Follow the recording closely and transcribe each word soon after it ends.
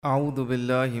أعوذ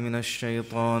بالله من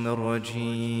الشيطان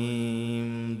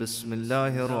الرجيم. بسم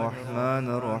الله الرحمن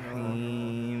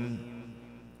الرحيم.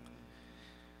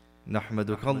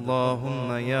 نحمدك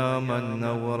اللهم يا من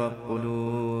نور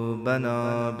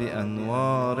قلوبنا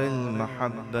بأنوار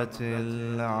المحبة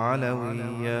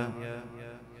العلوية،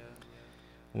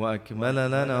 وأكمل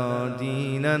لنا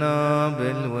ديننا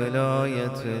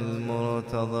بالولاية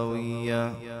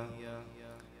المرتضوية،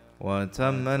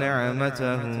 وتم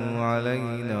نعمته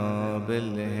علينا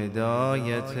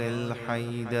بالهداية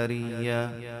الحيدرية.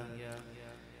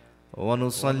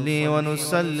 ونصلي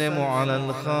ونسلم على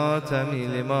الخاتم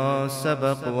لما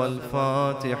سبق،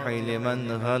 والفاتح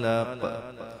لمن غلق،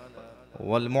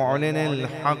 والمعلن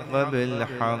الحق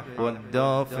بالحق،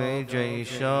 والدافع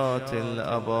جيشات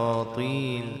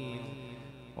الأباطيل،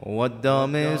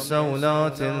 والدامي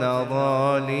سولات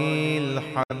الأضاليل،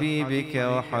 حبيبك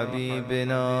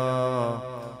وحبيبنا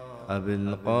أبي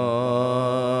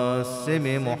القاسم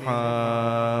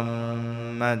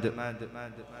محمد،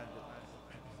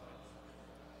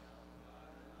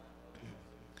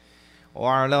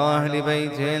 وعلى أهل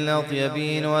بيته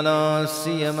الأطيبين، ولا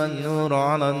سيما النور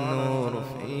على النور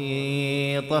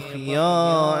في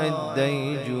طخياء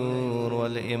الديجور،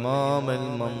 والإمام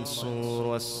المنصور،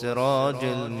 والسراج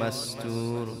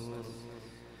المستور،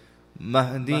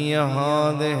 مهدي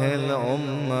هذه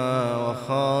الأمة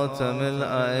وخاتم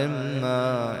الأئمة،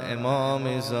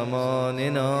 إمام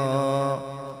زماننا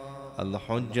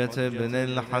الحجة بن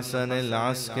الحسن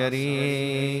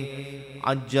العسكري،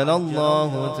 عجل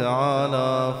الله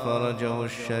تعالى فرجه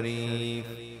الشريف.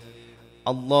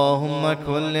 اللهم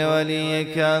كن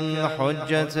لوليك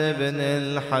الحجة بن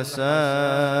الحسن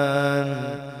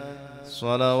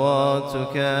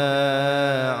صلواتك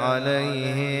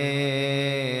عليه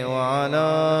وعلى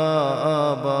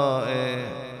آبائه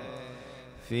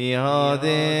في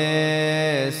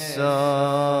هذه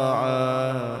الساعة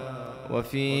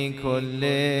وفي كل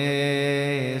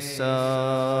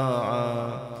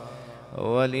ساعة،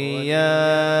 وليا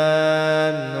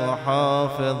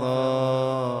وحافظا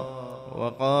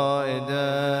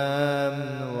وقائدا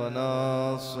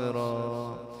وناصرا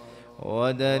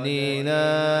ودليلا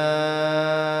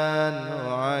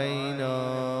وعينا،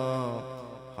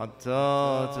 حتى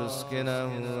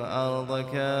تسكنه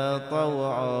أرضك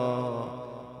طوعا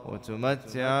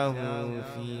وتمتعه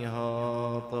فيها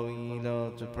طويلا.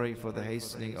 To pray for the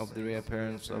hastening of the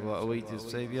reappearance of our awaited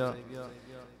Savior,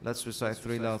 let's recite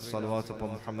 3 loud salawat upon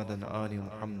Muhammad and Ali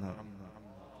Muhammad.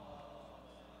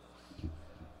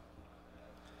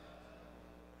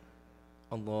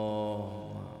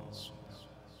 Allahumma salli.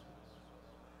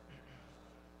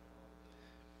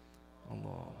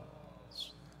 Allahumma.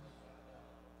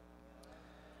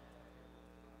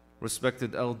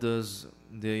 Respected elders,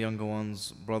 dear younger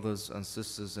ones, brothers and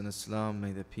sisters in Islam,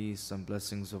 may the peace and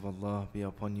blessings of Allah be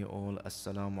upon you all.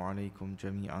 Assalamu alaikum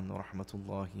jami'an wa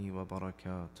rahmatullahi wa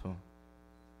barakatuh.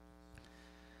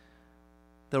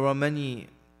 There are many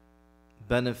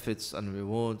benefits and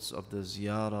rewards of the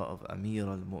ziyarah of Amir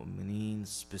al-Mu'mineen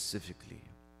specifically.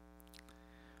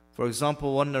 For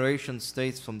example, one narration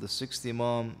states from the 6th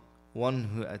Imam, one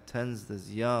who attends the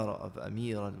ziyarah of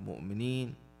Amir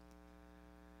al-Mu'mineen,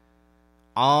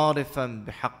 عارفاً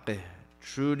بحقه,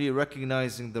 truly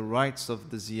recognizing the rights of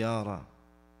the ziyarah,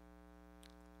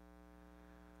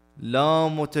 لا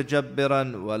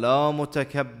متجبراً ولا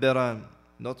متكبراً,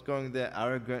 not going there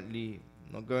arrogantly,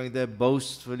 not going there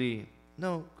boastfully,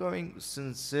 no, going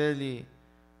sincerely,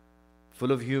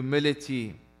 full of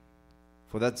humility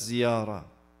for that ziyarah.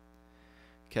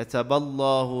 كتب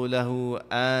الله له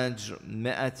أجر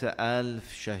 100,000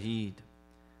 شهيد.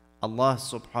 Allah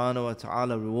subhanahu wa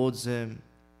ta'ala rewards him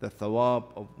the thawab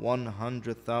of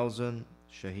 100,000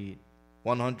 shaheed,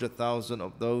 100,000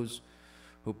 of those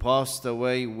who passed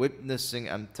away witnessing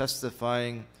and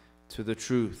testifying to the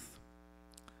truth.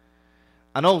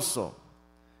 And also,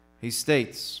 he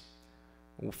states,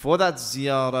 for that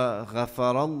ziyarah,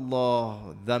 غفر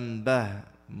الله ذنبه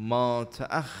ما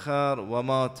تأخر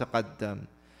وما تقدم.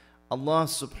 Allah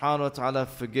subhanahu wa ta'ala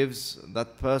forgives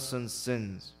that person's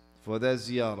sins for their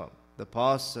ziyarah, the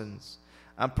past sins,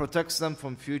 and protects them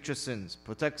from future sins,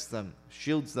 protects them,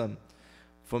 shields them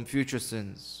from future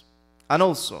sins. And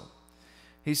also,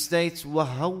 he states,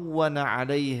 وَهَوَّنَ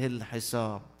عَلَيْهِ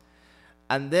الْحِسَابِ,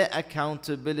 and their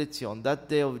accountability on that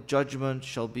day of judgment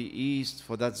shall be eased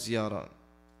for that ziyarah,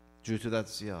 due to that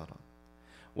ziyarah.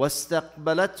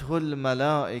 وَاسْتَقْبَلَتْهُ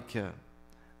الْمَلَائِكَةِ,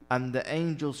 and the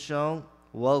angels shall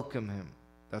welcome him.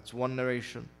 That's one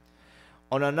narration.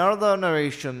 On another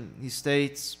narration, he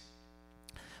states,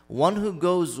 one who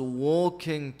goes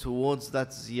walking towards that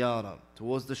ziyarah,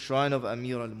 towards the shrine of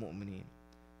Amir al-Mu'mineen,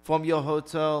 From your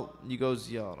hotel, you go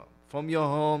ziyarah. From your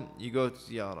home, you go to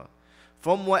ziyarah.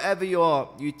 From wherever you are,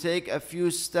 you take a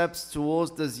few steps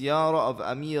towards the ziyarah of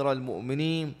Amir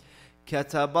al-Mu'mineen.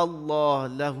 كتب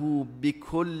الله له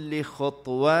بكل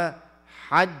خطوة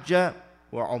حج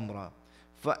وعمرة.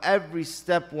 For every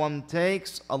step one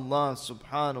takes, Allah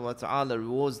subhanahu wa ta'ala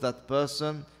rewards that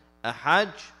person a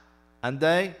hajj and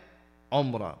a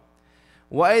umrah.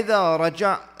 وَإِذَا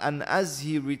رَجَعَ, and as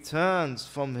he returns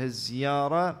from his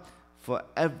ziyarah, for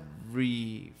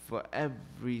every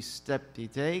step he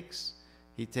takes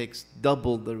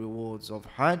double the rewards of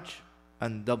hajj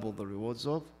and double the rewards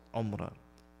of umrah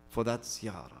for that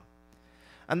ziyarah.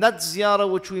 And that ziyarah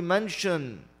which we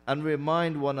mention and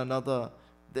remind one another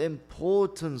the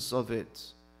importance of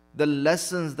it, the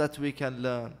lessons that we can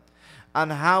learn,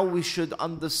 and how we should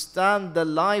understand the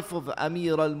life of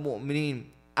Amir al-Mu'mineen.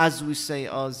 As we say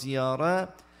our ziyarah,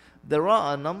 there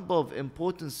are a number of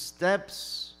important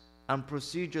steps and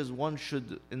procedures one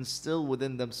should instill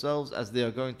within themselves as they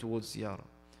are going towards ziyarah.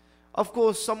 Of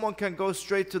course, someone can go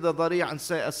straight to the dhari' and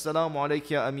say, Assalamu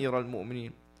alayka ya Amir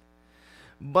al-Mu'mineen.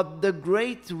 But the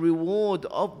great reward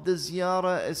of the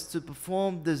ziyarah is to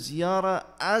perform the ziyarah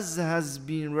as has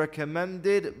been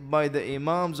recommended by the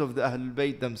Imams of the Ahlul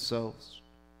Bayt themselves.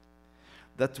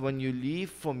 That when you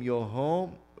leave from your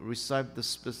home, recite the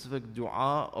specific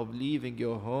dua of leaving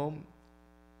your home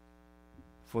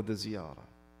for the ziyarah.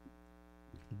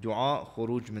 Dua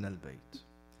khuruj min al-bayt.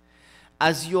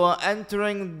 As you are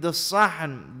entering the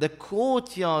sahn, the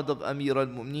courtyard of Amir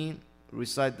al-Mu'mineen,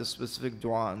 recite the specific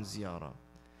dua and ziyarah.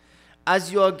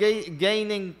 As you are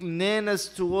gaining nearness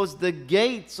towards the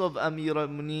gates of Amir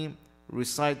al-Mu'mineen,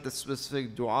 recite the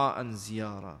specific dua and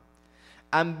ziyarah.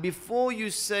 And before you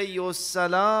say your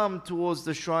salam towards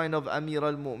the shrine of Amir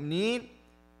al-Mu'mineen,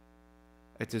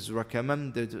 it is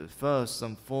recommended first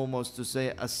and foremost to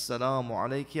say Assalamu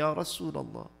alayka ya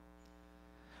Rasulullah.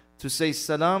 To say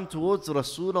salam towards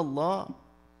Rasulullah.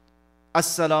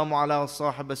 Assalamu ala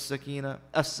sahib al-sakina.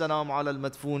 Assalamu ala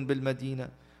al-madfoon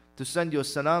bil-Madina. To send your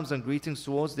salams and greetings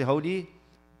towards the Holy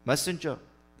Messenger,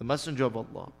 the Messenger of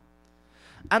Allah.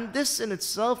 And this in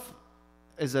itself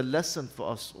is a lesson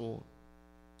for us all.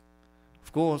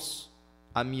 Of course,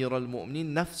 Amir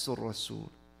al-Mu'mineen nafsul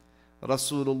Rasul.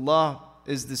 Rasulullah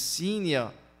is the senior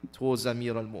towards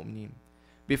Amir al-Mu'mineen.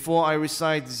 Before I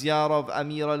recite ziyarah of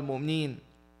Amir al-Mu'mineen,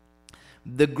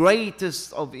 the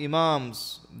greatest of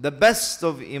Imams, the best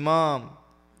of Imam,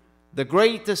 the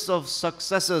greatest of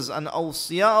successors and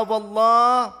awsiya of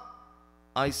Allah,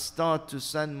 I start to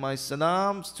send my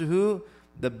salams to who?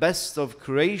 The best of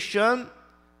creation,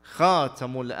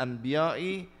 Khatamul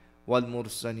Anbiya'i wal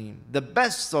Mursaleen, the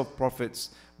best of prophets,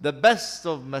 the best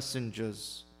of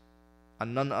messengers,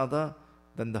 and none other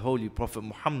than the Holy Prophet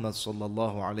Muhammad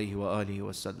sallallahu alayhi wa alihi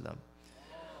wa sallam.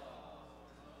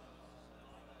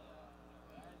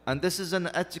 And this is an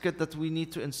etiquette that we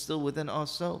need to instill within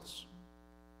ourselves.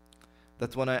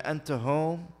 That when I enter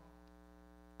home,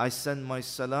 I send my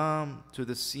salam to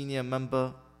the senior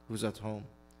member who's at home.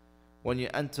 When you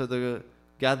enter the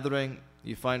gathering,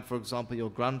 you find, for example, your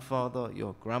grandfather,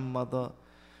 your grandmother,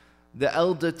 the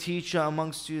elder teacher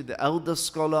amongst you, the elder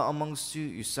scholar amongst you,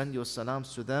 you send your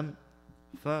salams to them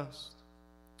first.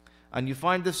 And you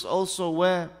find this also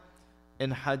where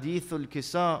in Hadith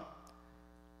al-Kisa,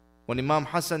 when Imam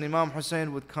Hassan, Imam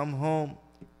Hussein would come home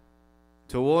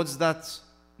towards that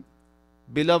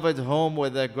beloved home where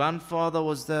their grandfather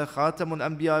was there, Khatamun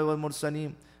Anbiya wal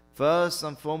Mursaleen, first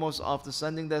and foremost, after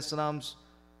sending their salams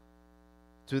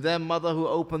to their mother who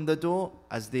opened the door,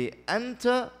 as they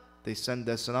enter, they send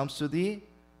their salams to the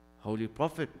Holy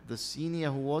Prophet, the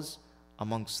senior who was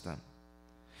amongst them.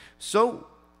 So,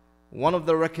 one of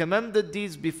the recommended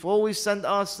deeds before we send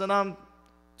our salam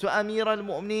to Amir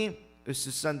al-Mu'mineen is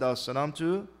to send our salam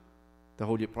to the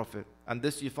Holy Prophet. And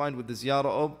this you find with the ziyarah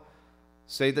of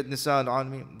Sayyidat Nisa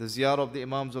al-Alameen, the ziyarah of the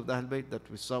Imams of the Ahl Bayt, that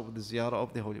we start with the ziyarah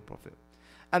of the Holy Prophet.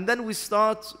 And then we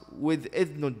start with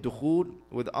idhn al-dukhul,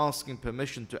 with asking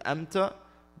permission to enter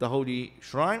the holy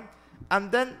shrine.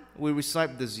 And then we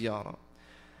recite the ziyarah.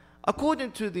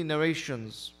 According to the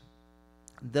narrations,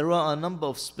 there are a number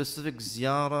of specific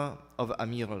ziyarah of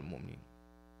Amir al-Mu'mineen.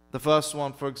 The first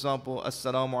one, for example,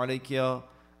 Assalamu alayka ya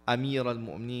Amir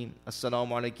al-Mu'mineen, Assalamu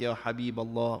alayka ya Habib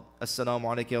Allah, Assalamu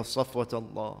alayka ya Safwat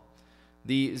Allah.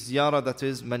 The ziyarah that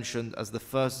is mentioned as the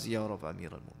first ziyarah of Amir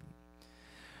al-Mu'mineen.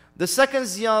 The second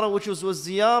ziyarah, which was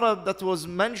ziyarah that was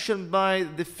mentioned by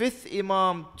the fifth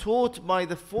Imam, taught by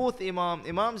the fourth Imam,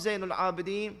 Imam Zain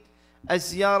al-Abidin, a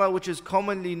ziyarah which is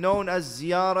commonly known as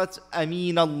ziyarat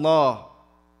Amin Allah.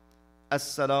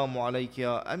 Assalamu alayka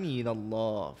ya Amin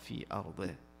Allah fi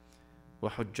ardih wa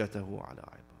hujjatahu ala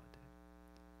ibad.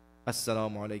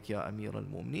 Assalamu alayka ya Amir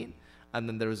al-Mu'mineen. And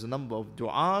then there is a number of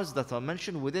du'as that are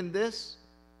mentioned within this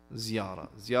ziyarah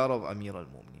of Amir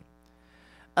al-Mu'mineen.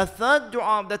 A third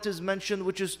dua that is mentioned,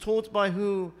 which is taught by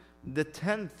who? The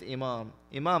 10th Imam,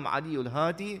 Imam Ali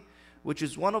al-Hadi, which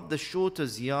is one of the shorter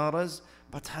ziyarahs,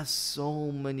 but has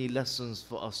so many lessons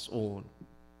for us all.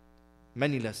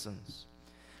 Many lessons.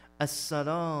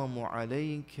 Assalamu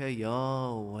alayka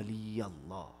ya wali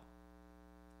Allah.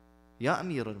 Ya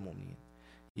Amir al-Mu'mineen.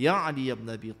 Ya Ali ibn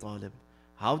Abi Talib.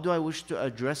 How do I wish to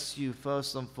address you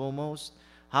first and foremost?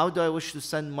 How do I wish to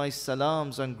send my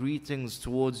salams and greetings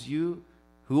towards you?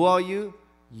 Who are you?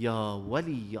 Ya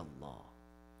wali Allah.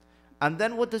 And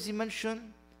then what does he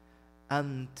mention?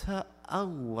 Anta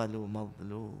awwalu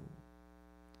madlum.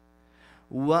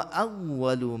 Wa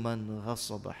awwalu man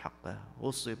ghasaba haqqah.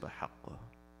 Usiba haqqah.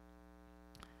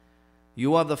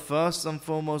 You are the first and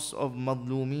foremost of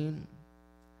madlumeen,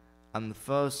 and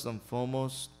first and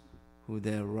foremost who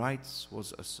their rights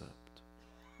was usurped.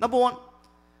 Number one,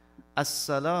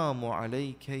 Assalamu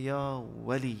alayka ya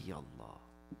wali Allah.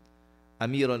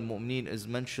 Amir al-Mu'mineen is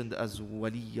mentioned as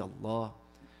wali Allah,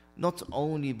 not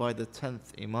only by the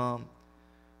 10th Imam,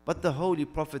 but the Holy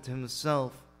Prophet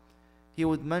himself. He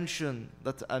would mention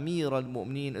that Amir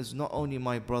al-Mu'mineen is not only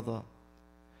my brother,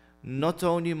 not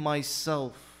only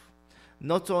myself,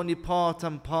 not only part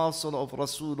and parcel of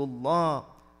Rasulullah.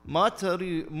 ما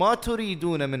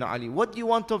تريدون من Ali. What do you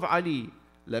want of Ali?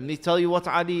 Let me tell you what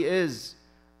Ali is.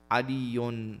 علي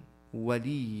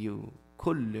ولي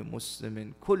كل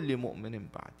مسلم كل مؤمن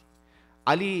بعدي.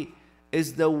 Ali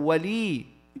is the wali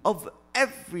of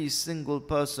every single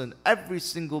person, every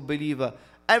single believer,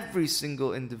 every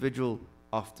single individual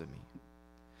after me.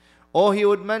 Or he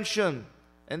would mention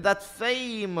in that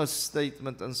famous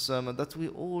statement and sermon that we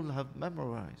all have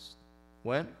memorized.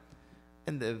 When?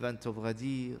 In the event of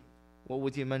Ghadir, what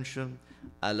would he mention?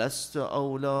 أَلَسْتَ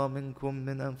أَوْلَى مِنْكُمْ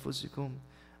مِنْ أَنفُسِكُمْ.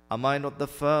 Am I not the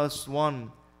first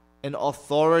one in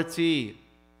authority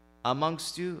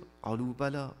amongst you? قَالُوا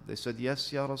بَلَى. They said,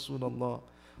 yes, Ya Rasulullah.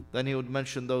 Then he would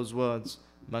mention those words,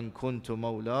 مَنْ كُنْتُ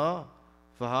مَوْلَى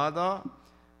فَهَذَا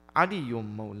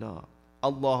عَلِيٌّ مَوْلَى.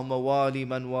 اللهم والي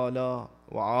من والاه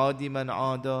وعادي من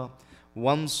عاداه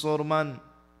وانصر من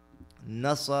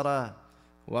نصره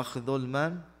واخذل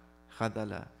من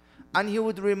خذله. And he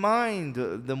would remind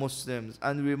the Muslims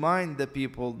and remind the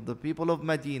people of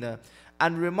Medina,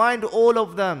 and remind all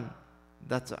of them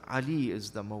that Ali is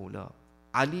the Mawla,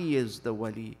 Ali is the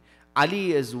Wali,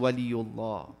 Ali is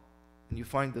Waliullah. And you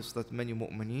find this, that many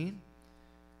mu'mineen,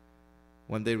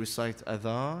 when they recite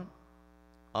adhan,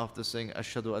 after saying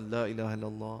Ashhadu an la ilaha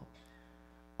illallah,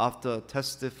 after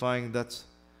testifying that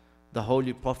the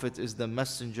Holy Prophet is the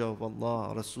Messenger of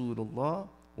Allah, Rasulullah,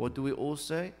 what do we all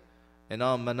say? In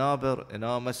our manabir, in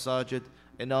our masajid,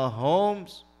 in our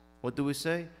homes, what do we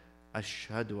say?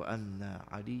 Ashhadu anna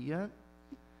aliyan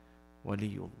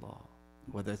waliyullah.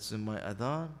 Whether it's in my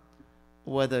adhan,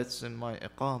 whether it's in my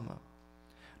iqamah.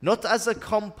 Not as a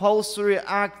compulsory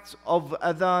act of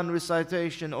adhan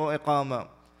recitation or iqamah,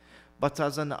 but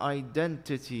as an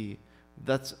identity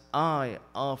that I,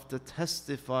 after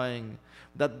testifying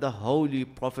that the Holy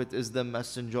Prophet is the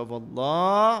Messenger of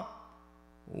Allah,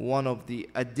 one of the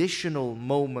additional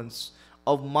moments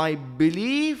of my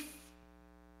belief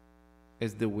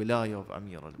is the wilayah of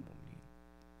Amir al-Mu'mineen.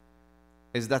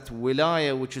 Is that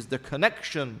wilayah which is the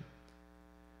connection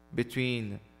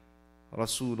between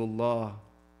Rasulullah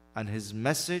and his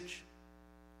message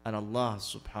and Allah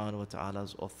subhanahu wa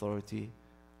ta'ala's authority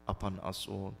upon us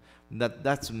all.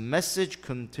 That message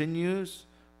continues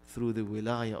through the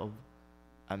wilayah of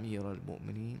Amir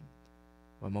al-Mu'mineen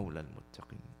wa Mawla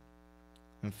al-Muttaqeen.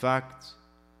 In fact,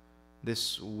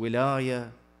 this wilayah,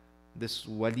 this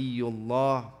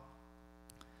waliyullah,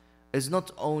 is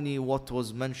not only what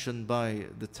was mentioned by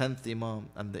the 10th Imam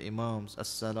and the Imams,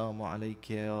 Assalamu alayka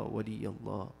ya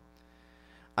waliyullah,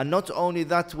 and not only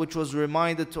that which was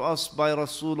reminded to us by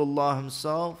Rasulullah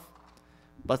himself,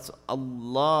 but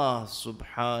Allah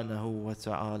subhanahu wa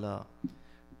ta'ala.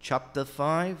 Chapter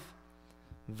 5,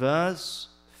 verse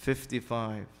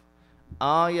 55.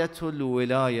 Ayatul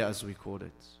Wilaya, as we call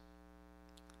it.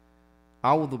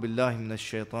 أعوذ بالله من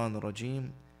الشيطان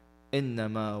الرجيم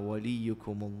إنما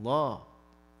وليكم الله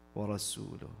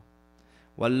ورسوله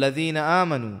والذين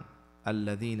آمنوا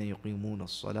الذين يقيمون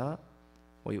الصلاة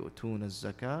ويؤتون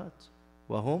الزكاة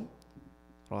وهم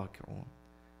راكعون.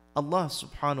 Allah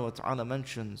subhanahu wa ta'ala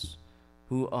mentions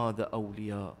who are the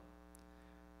awliya.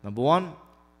 Number one,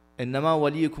 إنما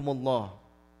وليكم الله.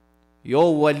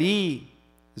 Your wali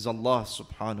is Allah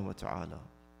subhanahu wa ta'ala.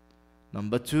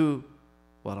 Number two,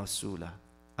 wa rasulah,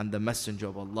 and the messenger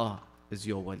of Allah is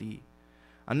your wali.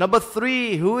 And number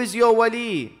 3, who is your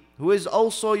wali? Who is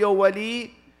also your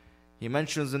wali? He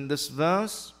mentions in this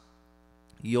verse,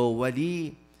 your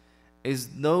wali is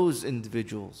those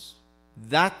individuals,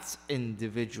 that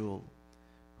individual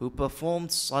who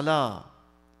performed salah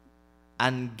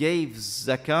and gave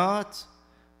zakat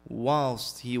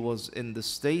whilst he was in the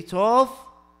state of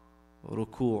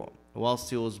ruku', whilst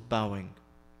he was bowing.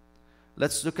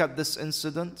 Let's look at this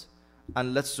incident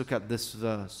and let's look at this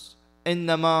verse.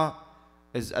 Innama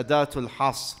is adatul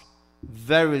hasr,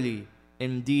 verily,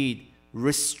 indeed,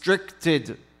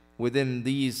 restricted within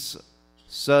these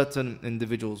certain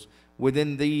individuals,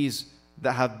 within these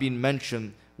that have been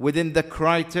mentioned, within the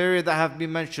criteria that have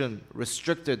been mentioned,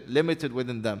 restricted, limited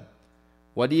within them.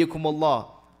 Waliyukum Allah,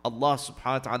 Allah subhanahu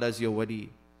wa ta'ala is your wali.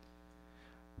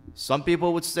 Some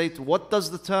people would state, what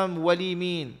does the term wali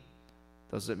mean?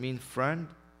 Does it mean friend?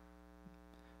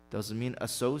 Does it mean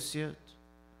associate?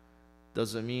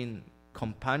 Does it mean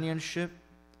companionship?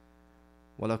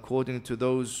 Well, according to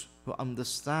those who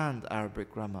understand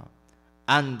Arabic grammar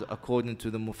and according to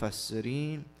the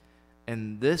mufassirin,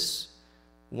 in this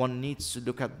one needs to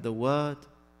look at the word,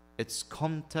 its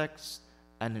context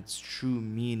and its true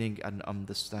meaning and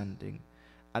understanding.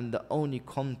 And the only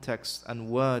context and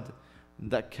word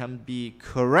that can be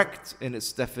correct in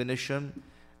its definition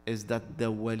is that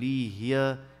the wali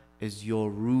here is your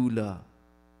ruler,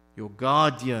 your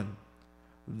guardian,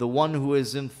 the one who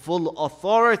is in full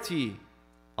authority,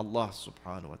 Allah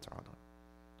subhanahu wa ta'ala.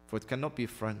 For it cannot be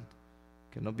friend,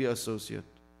 cannot be associate.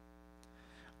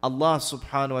 Allah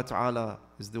subhanahu wa ta'ala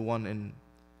is the one in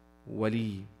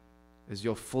wali, is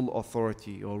your full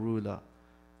authority, your ruler.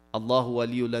 Allahu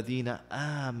waliyul ladina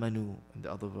amanu, in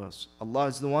the other verse. Allah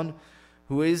is the one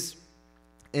who is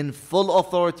in full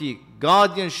authority,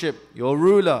 guardianship, your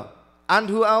ruler. And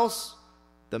who else?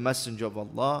 The messenger of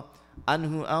Allah. And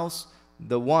who else?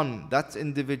 The one, that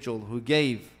individual who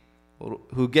gave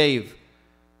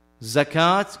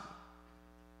zakat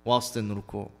whilst in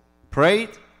ruku', prayed,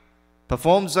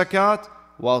 performed zakat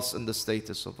whilst in the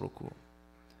status of ruku'.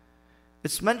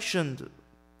 It's mentioned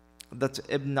that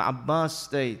Ibn Abbas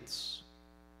states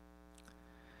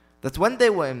that when they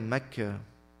were in Mecca,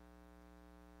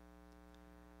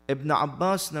 Ibn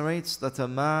Abbas narrates that a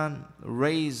man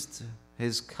raised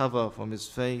his cover from his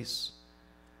face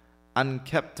and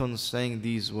kept on saying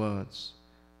these words,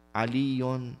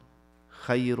 Aliyun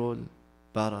khayrul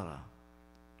barara.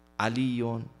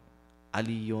 Aliyun,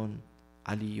 Aliyun,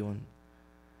 Aliyun.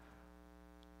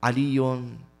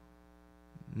 Aliyun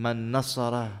man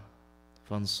nasara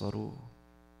fansaru.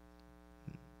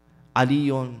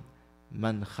 Aliyun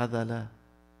man khadala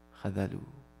khadalu.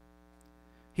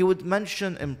 He would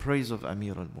mention in praise of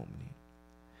Amir al-Mu'mineen.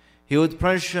 He would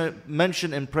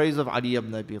mention in praise of Ali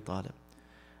ibn Abi Talib.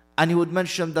 And he would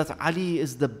mention that Ali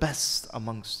is the best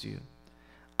amongst you.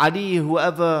 Ali,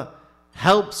 whoever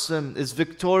helps him, is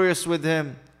victorious with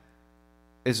him,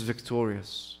 is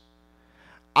victorious.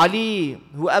 Ali,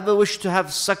 whoever wish to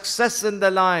have success in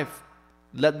their life,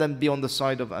 let them be on the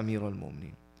side of Amir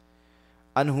al-Mu'mineen.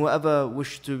 And whoever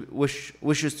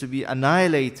wishes to be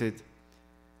annihilated,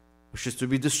 wishes to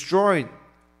be destroyed,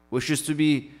 wishes to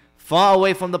be far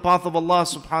away from the path of Allah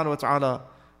subhanahu wa ta'ala,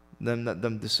 then let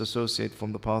them disassociate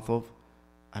from the path of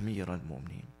Amir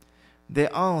al-Mu'mineen. They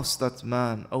asked that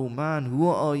man, oh man, who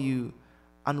are you?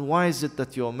 And why is it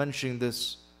that you're mentioning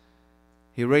this?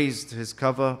 He raised his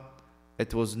cover.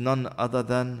 It was none other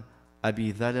than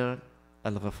Abi Dharr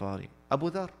al-Ghafari, Abu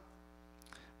Dharr,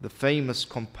 the famous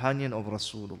companion of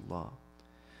Rasulullah.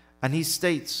 And he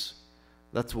states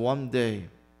that one day,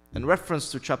 in reference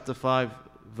to chapter 5,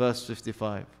 verse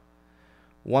 55,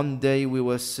 one day we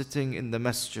were sitting in the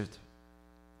masjid.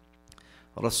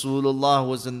 Rasulullah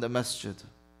was in the masjid.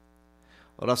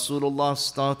 Rasulullah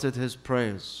started his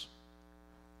prayers.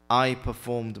 I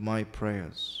performed my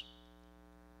prayers.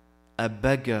 A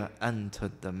beggar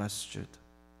entered the masjid.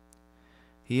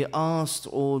 He asked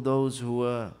all those who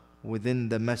were within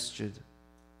the masjid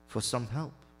for some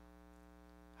help.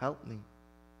 Help me.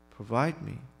 Provide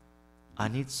me. I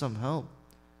need some help.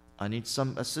 I need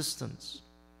some assistance.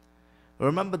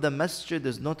 Remember, the masjid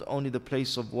is not only the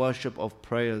place of worship, of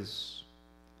prayers,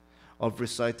 of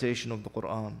recitation of the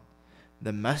Quran.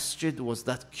 The masjid was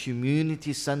that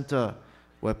community center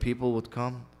where people would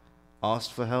come,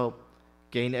 ask for help,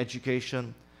 gain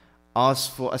education,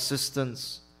 ask for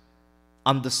assistance,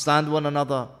 understand one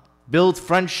another, build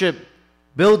friendship,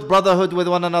 build brotherhood with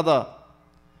one another.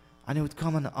 And he would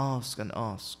come and ask,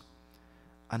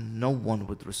 and no one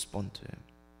would respond to him.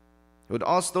 He would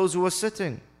ask those who were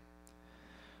sitting.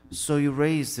 So he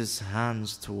raised his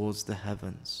hands towards the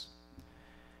heavens.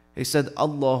 He said,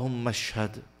 Allahumma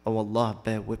ashhad O Allah,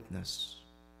 bear witness.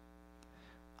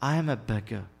 I am a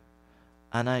beggar,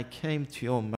 and I came to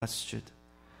your masjid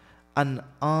and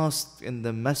asked in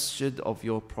the masjid of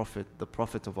your Prophet, the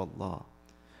Prophet of Allah,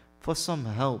 for some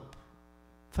help.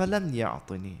 فَلَمْ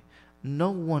يَعْطِنِي.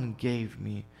 No one gave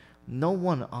me. No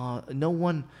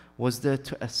one was there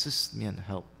to assist me and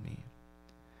help me.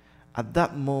 At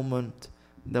that moment,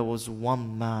 there was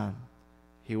one man.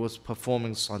 He was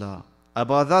performing salah.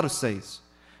 Abu Dhar says,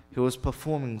 he was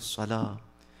performing salah.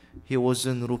 He was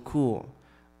in ruku',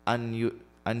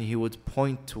 and he would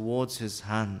point towards his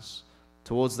hands,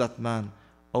 towards that man.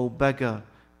 O beggar,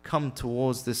 come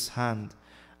towards this hand.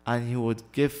 And he would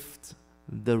gift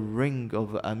the ring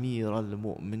of Amir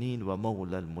al-Mu'mineen wa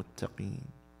Mawla al-Muttaqeen.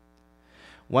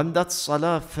 When that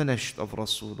salah finished of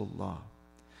Rasulullah,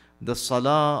 the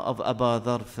salah of Abu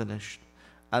Dhar finished,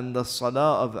 and the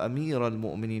salah of Amir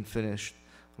al-Mu'mineen finished,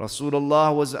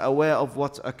 Rasulullah was aware of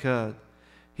what occurred.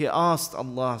 He asked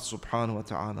Allah subhanahu wa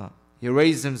ta'ala. He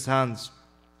raised his hands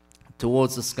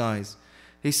towards the skies.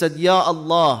 He said, Ya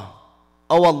Allah,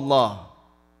 O Allah,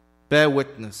 bear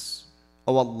witness,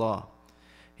 O Allah.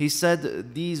 He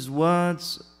said these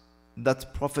words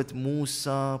that Prophet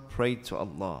Musa prayed to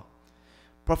Allah.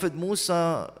 Prophet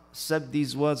Musa said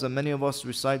these words, and many of us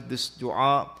recite this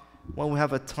dua when we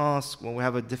have a task, when we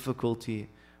have a difficulty.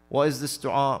 What is this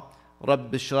dua?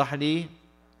 رَبِّ اشْرَحْ لِي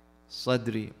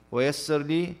صَدْرِي وَيَسِّرْ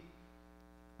لِي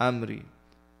أَمْرِي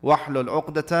وَاحْلُلْ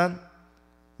عُقْدَةً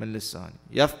مِنْ لِسَانِي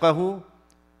يَفْقَهُ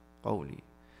قَوْلِي.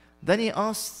 Then he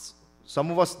asked,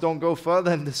 some of us don't go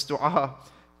further in this dua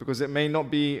because it may not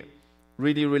be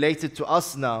really related to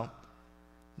us now.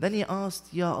 Then he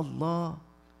asked, Ya Allah,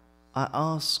 I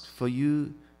ask for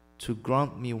you to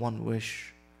grant me one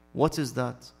wish. What is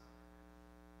that?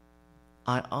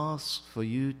 I ask for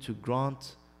you to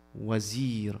grant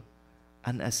wazir,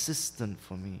 an assistant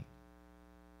for me.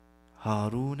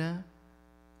 Haruna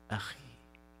akhi.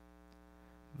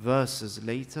 Verses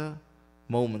later,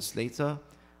 moments later,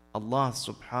 Allah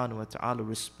subhanahu wa ta'ala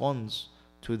responds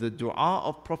to the dua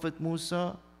of Prophet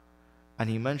Musa, and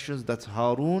he mentions that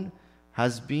Harun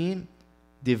has been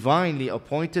divinely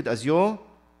appointed as your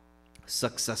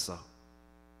successor.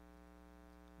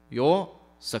 Your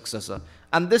successor.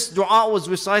 And this dua was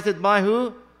recited by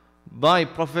who? By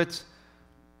the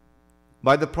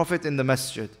Prophet in the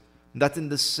masjid. That in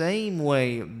the same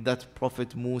way that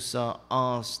Prophet Musa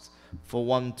asked for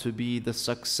one to be the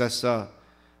successor,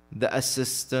 the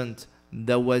assistant,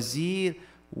 the wazir,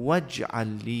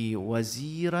 وَاجْعَلْ لِي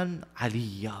وَزِيرًا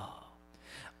عَلِيًّا.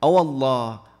 O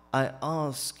Allah, I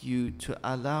ask you to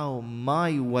allow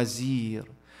my wazir,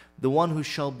 the one who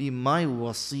shall be my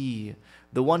wasi,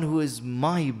 the one who is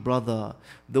my brother,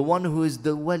 the one who is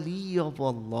the wali of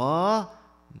Allah,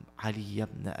 Ali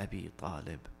ibn Abi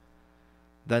Talib.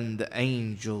 Then the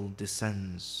angel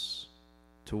descends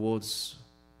towards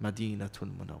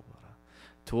Madinatul Munawwara,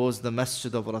 towards the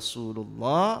masjid of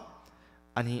Rasulullah,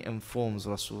 and he informs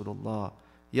Rasulullah,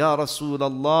 Ya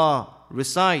Rasulullah,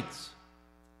 recite.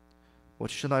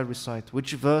 What should I recite?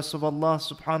 Which verse of Allah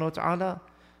subhanahu wa ta'ala?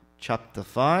 Chapter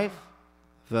 5,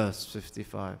 verse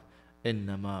 55.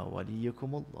 إِنَّمَا وَلِيُّكُمُ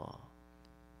اللَّهُ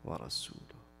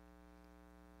وَرَسُولُهُ.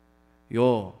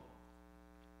 Your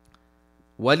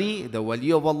wali, the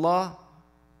wali of Allah,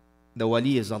 the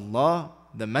wali is Allah,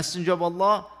 the messenger of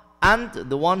Allah, and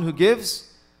the one who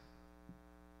gives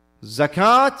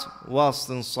zakat whilst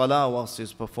in salah, whilst he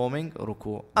is performing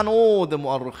ruku'. And all the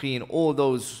mu'arrikheen, all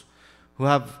those who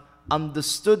have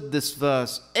understood this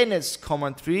verse in its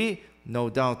commentary, no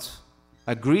doubt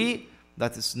agree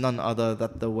that it's none other,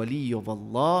 that the wali of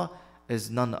Allah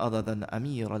is none other than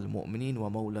Amir al-Mu'mineen wa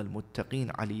Mawla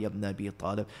al-Muttaqeen, Ali ibn Abi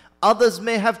Talib. Others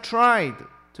may have tried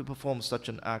to perform such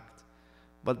an act,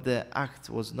 but their act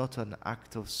was not an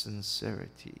act of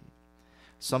sincerity.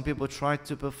 Some people tried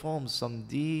to perform some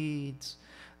deeds,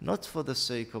 not for the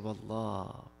sake of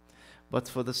Allah, but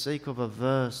for the sake of a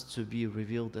verse to be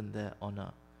revealed in their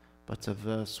honor. But a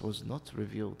verse was not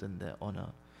revealed in their honor,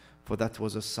 for that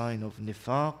was a sign of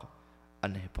nifaq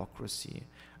and hypocrisy.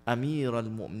 Amir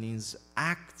al-Mu'mineen's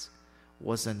act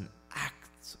was an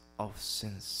act of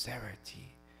sincerity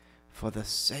for the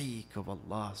sake of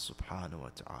Allah subhanahu wa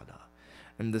ta'ala.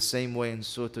 In the same way in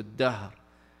Surah Al-Dahr,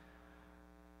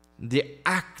 the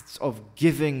act of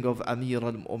giving of Amir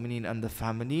al-Mu'mineen and the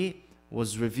family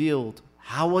was revealed.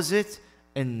 How was it?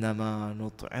 إِنَّمَا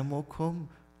نُطْعِمُكُمْ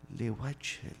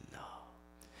لِوَجْهِ اللَّهِ.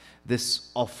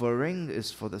 This offering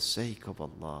is for the sake of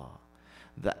Allah.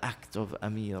 The act of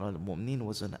Amir al-Mu'mineen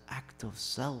was an act of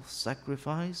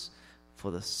self-sacrifice for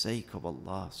the sake of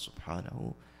Allah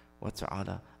subhanahu wa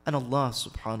ta'ala. And Allah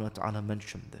subhanahu wa ta'ala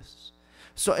mentioned this.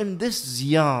 So in this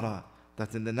ziyarah,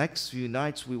 that in the next few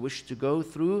nights we wish to go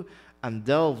through and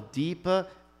delve deeper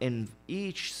in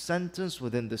each sentence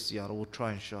within the ziyarah. We'll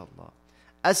try inshallah.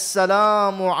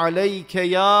 Assalamu alayka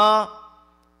ya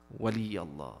wali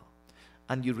Allah.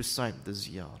 And you recite the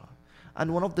ziyarah.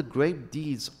 And one of the great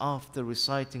deeds after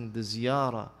reciting the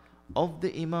ziyarah of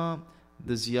the Imam,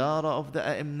 the ziyarah of the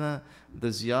A'imma, the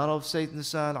ziyarah of Sayyidina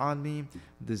Nisa al-Alameen,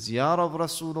 the ziyarah of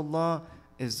Rasulullah,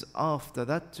 is after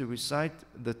that to recite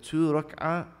the 2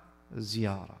 rak'ah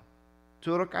ziyarah.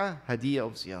 2 rak'ah hadiyah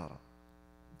of ziyarah.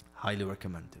 Highly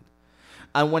recommended.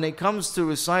 And when it comes to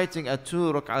reciting a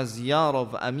 2 rak'ah ziyarah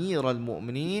of Amir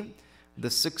al-Mu'mineen, the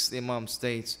 6th Imam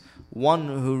states, one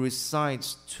who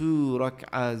recites 2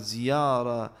 rak'ah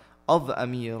ziyarah of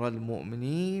Amir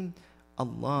al-Mu'mineen,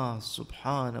 Allah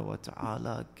subhanahu wa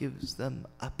ta'ala gives them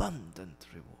abundant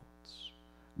rewards.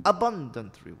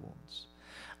 Abundant rewards.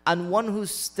 And one who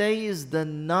stays the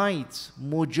night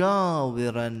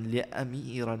mujawiran li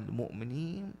Amir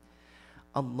al-Mu'mineen,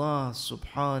 Allah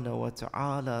subhanahu wa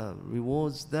ta'ala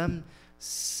rewards them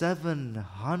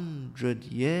 700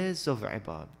 years of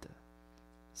ibadah.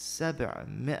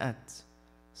 700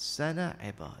 sana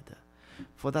ibadah.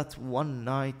 For that one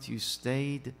night you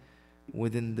stayed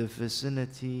within the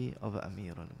vicinity of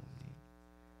Amir al-Mu'mineen.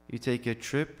 You take a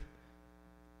trip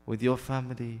with your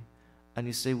family and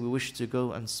you say, we wish to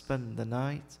go and spend the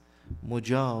night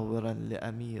mujawiran li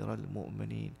Amir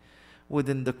al-Mu'mineen,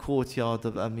 within the courtyard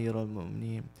of Amir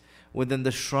al-Mu'mineen, within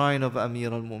the shrine of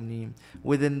Amir al-Mu'mineen,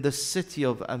 within the city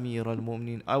of Amir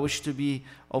al-Mu'mineen. I wish to be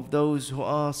of those who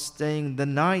are staying the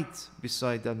night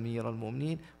beside Amir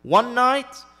al-Mu'mineen. One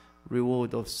night,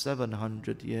 reward of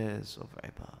 700 years of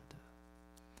ibadah.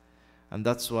 And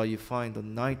that's why you find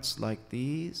on nights like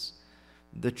these,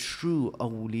 the true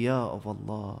awliya of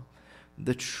Allah,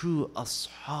 the true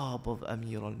ashab of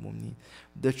Amir al-Mu'mineen,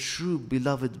 the true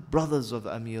beloved brothers of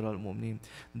Amir al-Mu'mineen,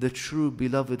 the true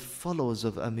beloved followers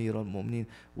of Amir al-Mu'mineen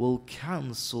will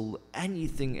cancel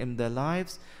anything in their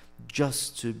lives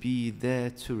just to be there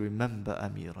to remember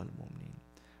Amir al-Mu'mineen.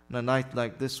 On a night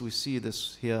like this, we see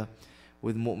this here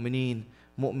with mu'mineen,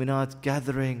 mu'minat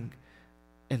gathering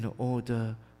in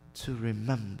order to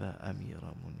remember Amir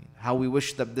al-Mu'mineen. How we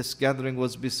wish that this gathering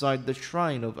was beside the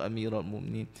shrine of Amir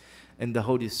al-Mu'mineen in the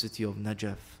holy city of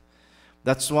Najaf.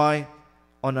 That's why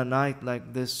on a night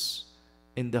like this,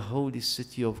 in the holy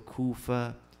city of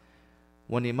Kufa,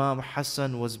 when Imam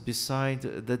Hassan was beside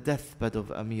the deathbed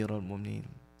of Amir al-Mu'mineen,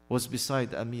 was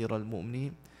beside Amir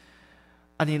al-Mu'mineen,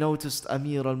 and he noticed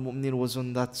Amir al-Mu'mineen was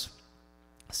on that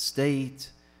state,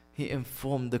 he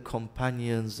informed the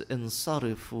companions,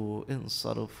 Insarifu,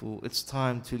 Insarifu, it's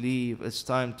time to leave, it's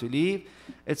time to leave,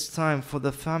 it's time for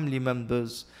the family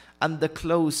members and the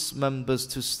close members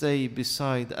to stay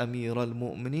beside Amir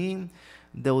al-Mu'mineen.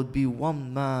 There would be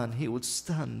one man, he would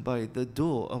stand by the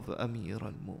door of Amir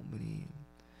al-Mu'mineen.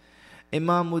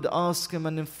 Imam would ask him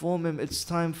and inform him, it's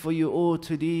time for you all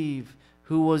to leave.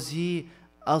 Who was he?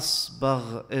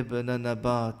 Asbagh ibn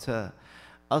Nabata.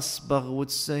 Asbagh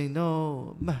would say,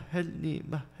 no,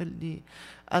 mahilni,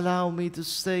 allow me to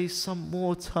stay some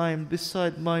more time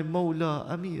beside my Mawla,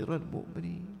 Amir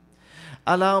al-Mu'mineen.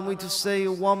 Allow me to stay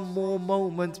one more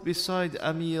moment beside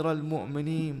Amir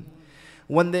al-Mu'mineen.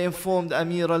 When they informed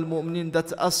Amir al-Mu'mineen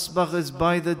that Asbagh is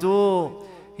by the door,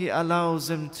 he allows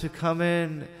him to come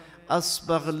in.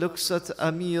 Asbagh looks at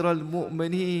Amir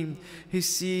al-Mu'mineen. He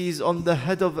sees on the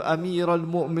head of Amir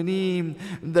al-Mu'mineen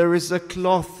there is a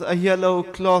cloth, a yellow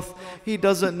cloth. He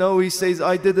doesn't know. He says,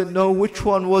 I didn't know which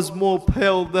one was more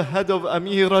pale, the head of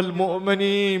Amir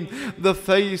al-Mu'mineen, the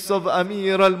face of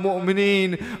Amir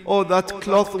al-Mu'mineen, or that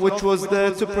cloth which was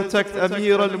there to protect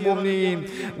Amir al-Mu'mineen,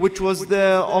 which was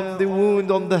there on the wound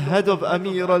on the head of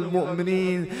Amir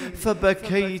al-Mu'mineen.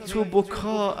 فَبَكَيْتُ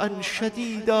بُكَاءً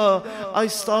شَدِيدًا. I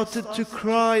started to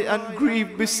cry and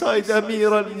grieve beside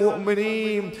Amir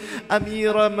al-Mu'mineen.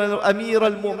 Amir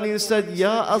al-Mu'mineen said,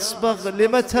 Ya Asbagh,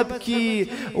 lima tabki?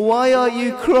 Why are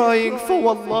you crying? For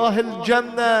Wallah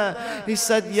al-Jannah. He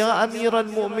said, Ya Amir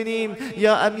al-Mu'mineen.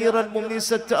 Ya Amir al-Mu'mineen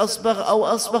said to Asbagh, Oh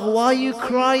Asbagh, why are you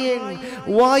crying?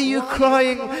 Why are you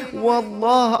crying?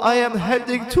 Wallah, I am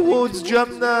heading towards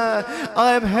Jannah.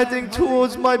 I am heading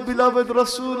towards my beloved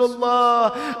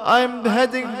Rasulullah. I am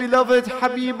heading, beloved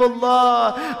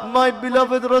Habibullah, my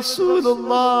beloved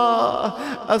Rasulullah.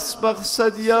 Asbagh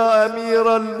said, Ya Amir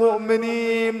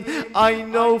al-Mu'mineen, I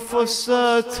know for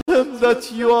certain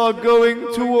that you are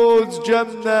going towards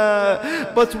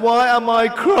Jannah. But why am I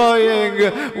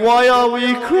crying? Why are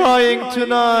we crying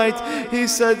tonight? He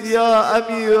said, Ya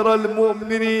Amir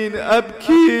al-Mu'mineen,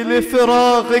 abki li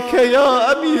firaghika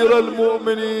ya Amir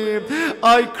al-Mu'mineen.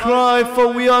 I cry for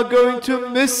we are going to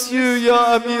miss you,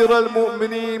 Ya Amir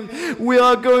al-Mu'mineen. We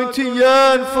are going to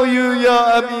yearn for you,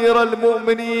 Ya Amir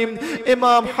al-Mu'mineen.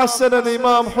 Imam Hassan and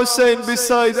Imam Hussein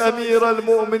beside Amir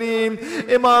al-Mu'mineen.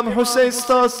 Imam Hussein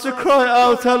starts to cry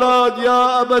out aloud,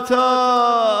 Ya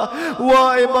Abata,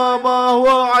 wa Imama,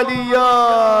 wa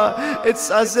Aliya.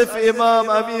 It's as if Imam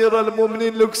Amir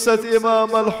al-Mu'mineen looks at Imam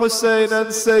al-Hussein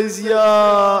and says,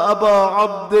 Ya Aba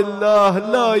Abdullah,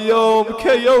 la yawm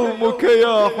ka yawmuka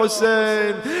ya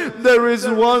Hussein. There is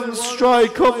one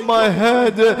strike on my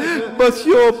head, but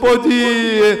your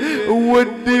body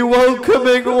would be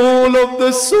welcoming all of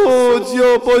the swords.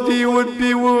 Your body would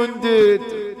be wounded.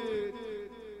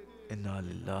 Inna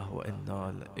lillahi wa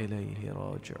inna ilayhi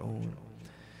raji'un.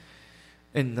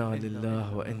 Inna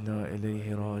lillahi wa inna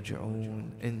ilayhi raji'un.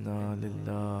 Inna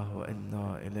lillahi wa inna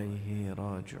ilayhi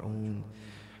raji'un.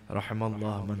 رحم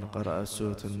الله من قرأ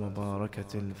سورة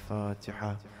المباركة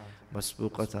الفاتحة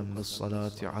مسبوقة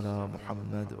بالصلاة على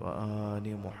محمد وآل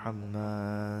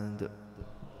محمد.